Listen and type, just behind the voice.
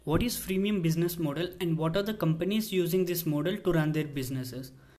What is freemium business model and what are the companies using this model to run their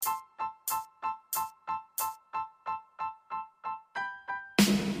businesses?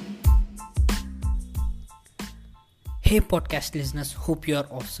 Hey podcast listeners, hope you are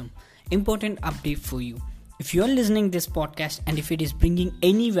awesome. Important update for you. If you are listening this podcast and if it is bringing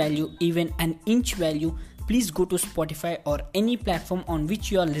any value, even an inch value, please go to Spotify or any platform on which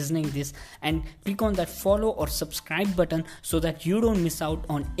you are listening this and click on that follow or subscribe button so that you don't miss out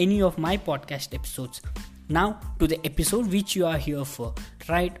on any of my podcast episodes. Now to the episode which you are here for,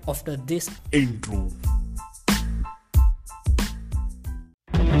 right after this intro.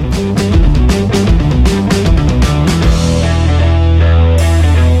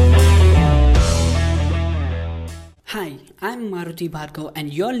 Hi, I'm Maruti Bhargav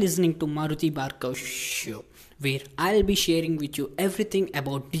and you're listening to Maruti Bhargav Show, where I'll be sharing with you everything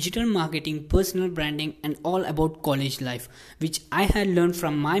about digital marketing, personal branding and all about college life, which I had learned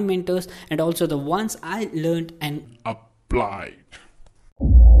from my mentors and also the ones I learned and applied.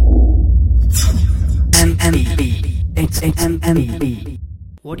 MMB.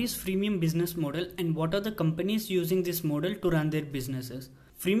 What is freemium business model and what are the companies using this model to run their businesses?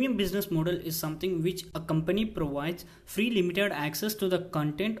 Freemium business model is something which a company provides free limited access to the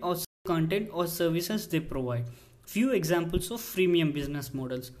content or services they provide. Few examples of freemium business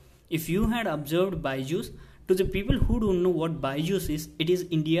models. If you had observed Byju's, to the people who don't know what Byju's is, it is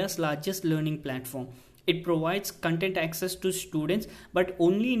India's largest learning platform. It provides content access to students but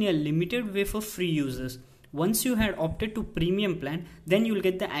only in a limited way for free users. Once you had opted to premium plan, then you will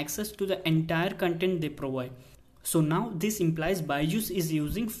get the access to the entire content they provide. So now this implies Byju's is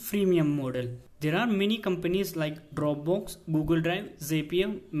using freemium model. There are many companies like Dropbox, Google Drive,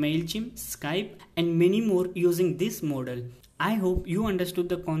 Zapier, MailChimp, Skype and many more using this model. I hope you understood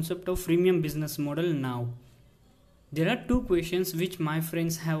the concept of freemium business model now. There are two questions which my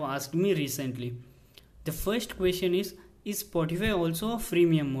friends have asked me recently. The first question is Spotify also a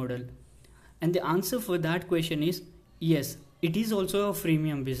freemium model? And the answer for that question is yes, it is also a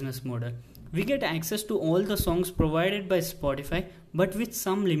freemium business model. We get access to all the songs provided by Spotify but with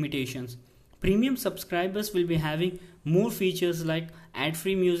some limitations. Premium subscribers will be having more features like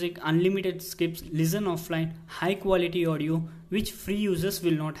ad-free music, unlimited skips, listen offline, high quality audio which free users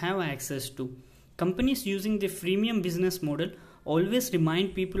will not have access to. Companies using the freemium business model always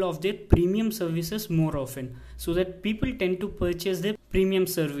remind people of their premium services more often so that people tend to purchase their premium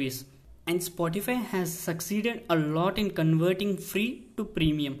service. And Spotify has succeeded a lot in converting free to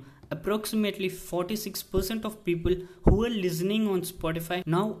premium. Approximately 46% of people who are listening on Spotify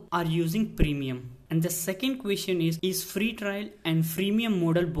now are using premium. And the second question is free trial and freemium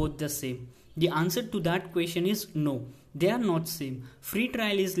model both the same? The answer to that question is no, they are not same. Free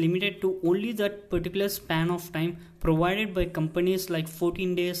trial is limited to only that particular span of time provided by companies like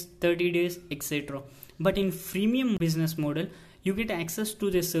 14 days, 30 days, etc. But in freemium business model, you get access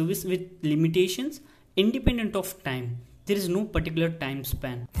to the service with limitations independent of time. There is no particular time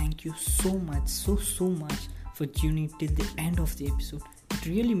span. Thank you so much for tuning till the end of the episode. It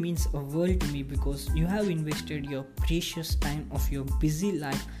really means a world to me because you have invested your precious time of your busy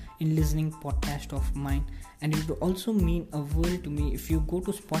life in listening podcast of mine, and it would also mean a world to me if you go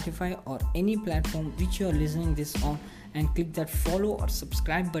to Spotify or any platform which you are listening this on and click that follow or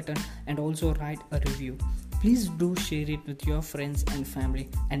subscribe button and also write a review. Please do share it with your friends and family.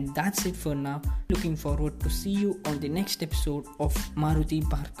 And that's it for now. Looking forward to see you on the next episode of Maruti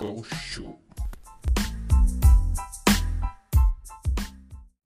Bhargav Show.